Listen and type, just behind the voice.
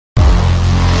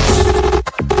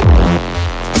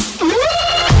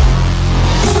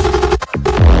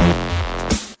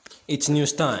It's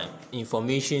news time.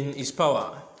 Information is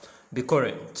power. Be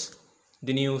current.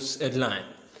 The news headline: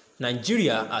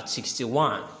 Nigeria at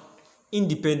 61.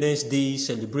 Independence Day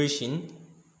celebration.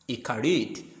 A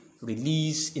parade.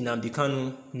 Release Nnamdi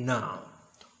Kanu now.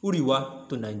 Huriwa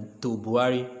to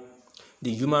Buhari.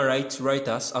 The Human Rights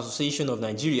Writers Association of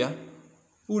Nigeria,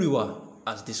 Huriwa,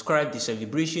 has described the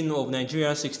celebration of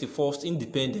Nigeria's 61st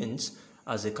independence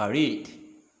as a parade.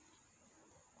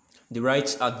 The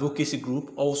rights advocacy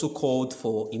group also called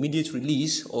for immediate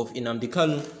release of Nnamdi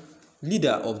Kanu,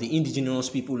 leader of the indigenous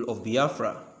people of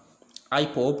Biafra,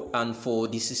 IPOB, and for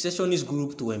the secessionist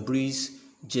group to embrace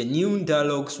genuine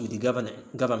dialogues with the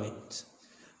government.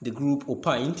 The group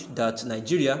opined that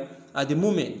Nigeria at the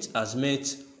moment has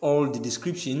met all the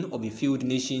description of a failed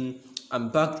nation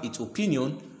and backed its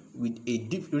opinion with a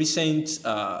recent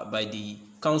by the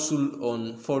Council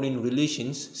on Foreign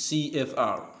Relations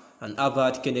 (CFR) and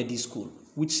Harvard Kennedy School,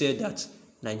 which said that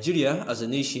Nigeria as a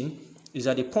nation is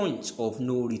at a point of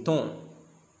no return.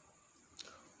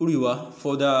 Huriwa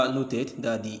further noted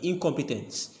that the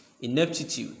incompetence,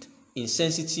 ineptitude,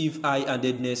 insensitive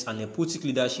high-handedness and nepotic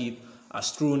leadership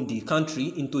has thrown the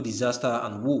country into disaster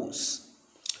and woes.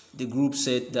 The group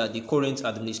said that the current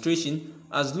administration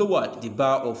has lowered the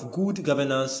bar of good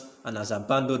governance and has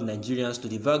abandoned Nigerians to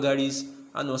the vagaries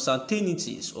and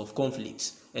uncertainties of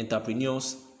conflicts,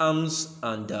 entrepreneurs, arms,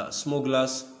 and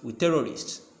smugglers with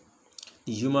terrorists.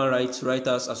 The Human Rights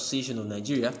Writers Association of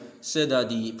Nigeria said that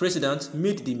the president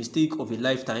made the mistake of a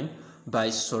lifetime by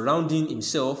surrounding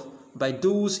himself by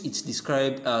those it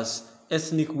described as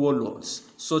ethnic warlords,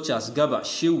 such as Garba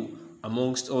Shehu,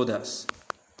 amongst others,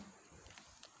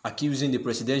 accusing the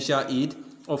presidential aide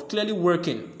of clearly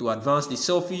working to advance the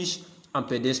selfish and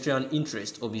pedestrian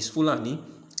interests of his Fulani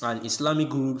and Islamic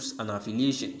groups and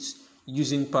affiliations,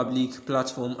 using public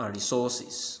platform and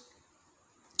resources.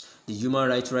 The Human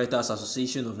Rights Writers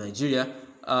Association of Nigeria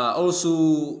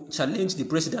also challenged the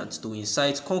president to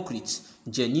incite concrete,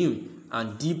 genuine,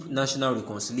 and deep national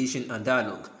reconciliation and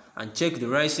dialogue, and check the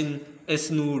rising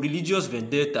ethno-religious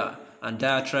vendetta and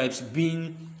diatribes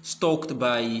being stoked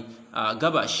by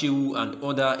Garba Shehu and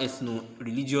other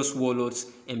ethno-religious warlords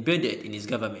embedded in his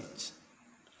government.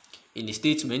 In a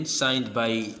statement signed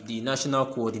by the national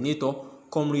coordinator,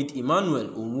 Comrade Emmanuel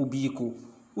Omubiko,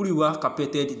 Huriwa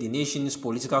carpeted the nation's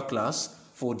political class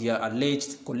for their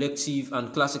alleged collective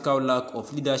and classical lack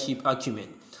of leadership acumen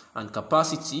and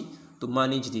capacity to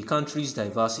manage the country's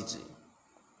diversity.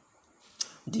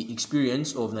 The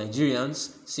experience of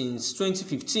Nigerians since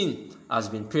 2015 has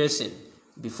been pressing.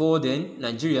 Before then,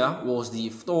 Nigeria was the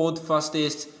third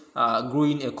fastest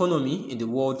growing economy in the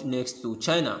world, next to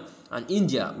China and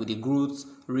India, with a growth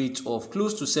rate of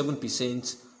close to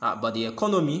 7%, but the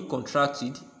economy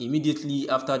contracted immediately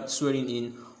after swearing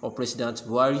in of President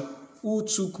Buhari, who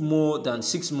took more than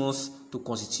 6 months to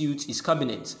constitute his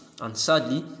cabinet, and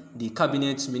sadly, the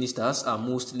cabinet ministers are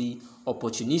mostly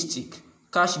opportunistic,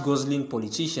 cash-guzzling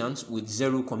politicians with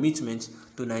zero commitment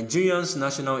to Nigeria's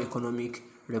national economic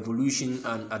revolution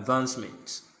and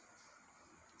advancement.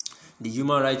 The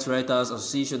Human Rights Writers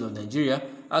Association of Nigeria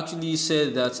actually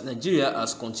said that Nigeria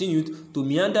has continued to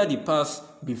meander the path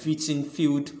befitting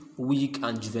failed, weak,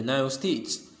 and juvenile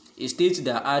states, a state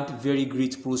that had very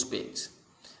great prospects.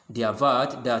 They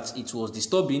averred that it was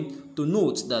disturbing to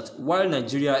note that while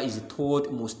Nigeria is the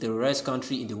third most terrorized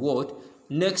country in the world,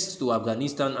 next to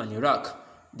Afghanistan and Iraq,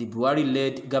 the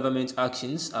Buhari-led government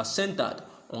actions are centered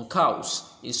on cows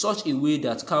in such a way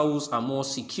that cows are more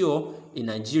secure in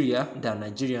Nigeria than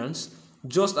Nigerians,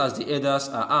 just as the herders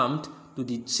are armed to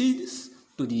the teeth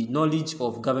to the knowledge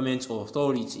of government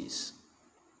authorities.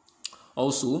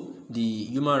 Also, the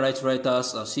Human Rights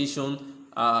Writers Association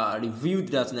revealed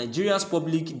that Nigeria's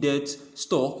public debt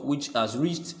stock, which has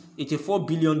reached $84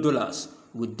 billion,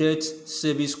 with debt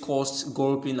service costs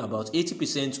gulping about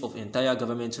 80% of entire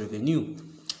government revenue.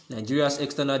 Nigeria's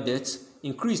external debt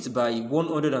increased by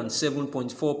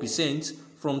 107.4%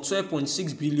 from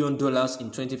 $12.6 billion in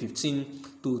 2015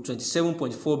 to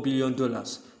 $27.4 billion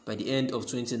by the end of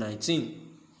 2019.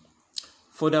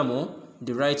 Furthermore,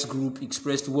 the rights group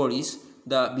expressed worries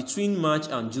that between March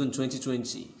and June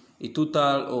 2020, a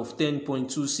total of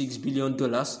 $10.26 billion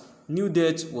new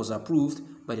debt was approved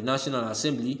by the National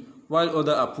Assembly, while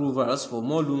other approvals for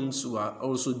more loans were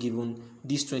also given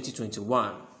this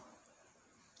 2021.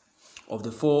 Of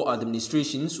the 4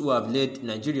 administrations who have led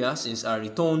Nigeria since our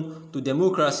return to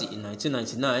democracy in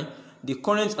 1999, the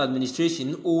current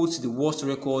administration holds the worst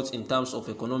records in terms of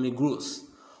economic growth.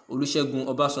 Olusegun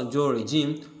Obasanjo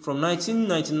regime from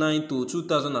 1999 to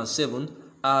 2007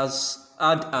 has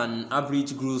had an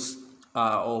average growth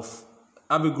of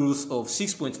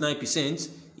 6.9%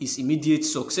 his immediate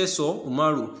successor,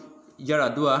 Umaru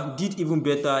Yar'Adua, did even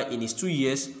better in his 2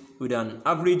 years with an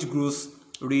average growth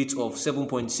rate of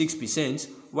 7.6%,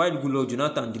 while Goodluck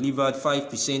Jonathan delivered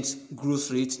 5% growth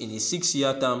rate in his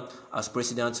 6-year term as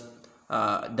president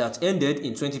that ended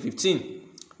in 2015.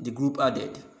 The group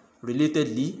added.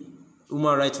 Relatedly,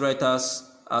 Human Rights Writers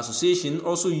Association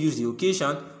also used the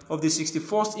occasion of the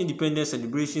 61st independence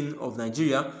celebration of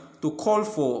Nigeria to call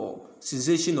for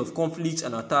cessation of conflicts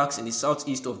and attacks in the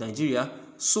southeast of Nigeria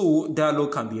so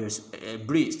dialogue can be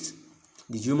embraced.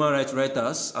 The Human Rights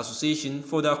Writers Association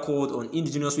further called on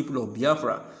indigenous people of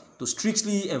Biafra to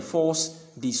strictly enforce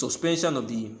the suspension of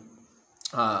the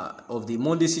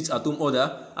Monday sit-at-home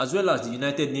order, as well as the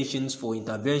United Nations for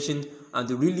intervention and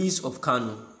the release of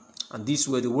Kanu. And these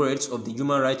were the words of the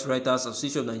Human Rights Writers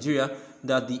Association of Nigeria,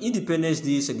 that the Independence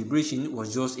Day celebration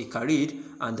was just a charade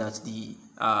and that the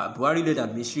Buhari-led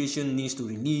administration needs to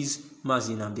release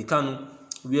Mazi Nnamdi Kanu,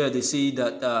 where they say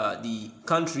that the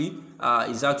country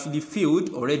is actually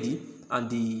failed already, and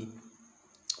the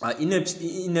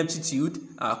ineptitude,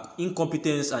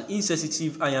 incompetence, and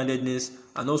insensitive iron-handedness,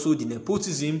 and also the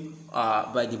nepotism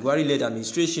by the Buhari-led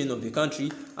administration of the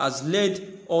country has led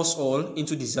us all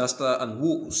into disaster and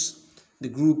woes. The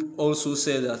group also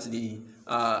said that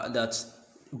that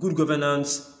good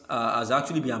governance has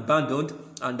actually been abandoned,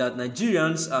 and that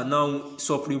Nigerians are now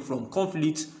suffering from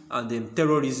conflict and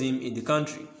terrorism in the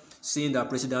country, saying that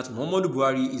President Muhammadu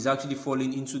Buhari is actually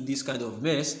falling into this kind of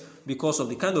mess because of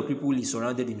the kind of people he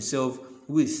surrounded himself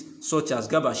with, such as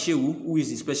Garba Shehu, who is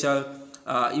the special,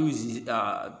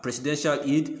 presidential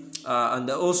aide, and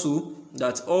also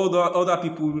that all the other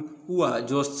people who are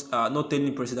just not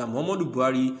telling President Muhammadu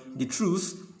Buhari the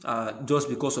truth just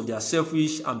because of their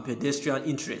selfish and pedestrian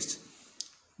interests.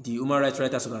 The Human Rights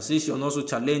Writers Association also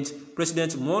challenged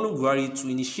President Muhammadu Buhari to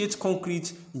initiate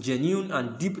concrete, genuine,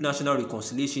 and deep national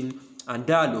reconciliation and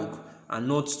dialogue, and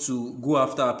not to go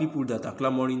after people that are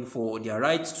clamoring for their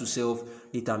right to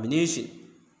self-determination.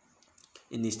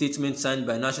 In a statement signed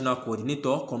by National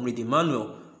Coordinator Comrade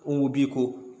Emmanuel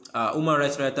Onwubiko, Human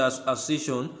Rights Writers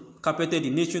Association carpeted the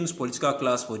nation's political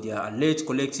class for their alleged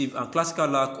collective and classical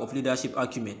lack of leadership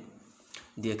acumen.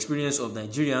 The experience of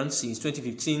Nigerians since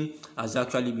 2015 has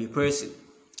actually been impressive,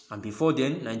 and before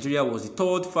then, Nigeria was the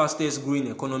third fastest growing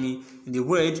economy in the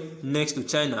world, next to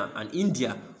China and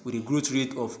India, with a growth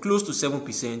rate of close to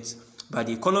 7%, but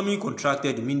the economy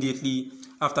contracted immediately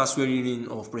after swearing in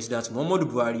of President Muhammadu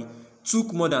Buhari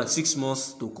took more than 6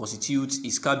 months to constitute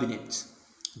his cabinet.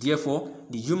 Therefore,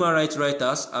 the human rights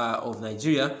writers of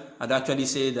Nigeria had actually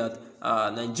said that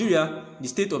the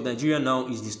state of Nigeria now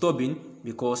is disturbing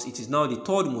because it is now the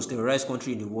third most terrorized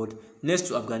country in the world, next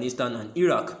to Afghanistan and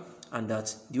Iraq, and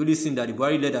that the only thing that the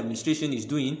Buhari-led administration is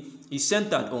doing is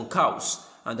centered on cows,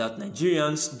 and that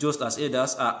Nigerians, just as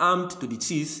others, are armed to the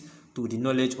teeth to the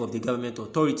knowledge of the government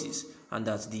authorities, and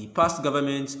that the past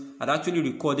government had actually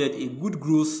recorded a good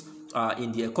growth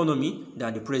in the economy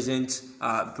than the present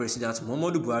President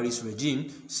Muhammadu Buhari's regime,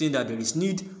 saying that there is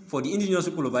need for the indigenous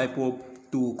people of IPOB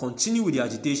to continue with the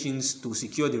agitations to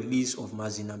secure the release of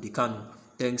Mazi Nnamdi Kanu.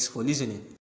 Thanks for listening.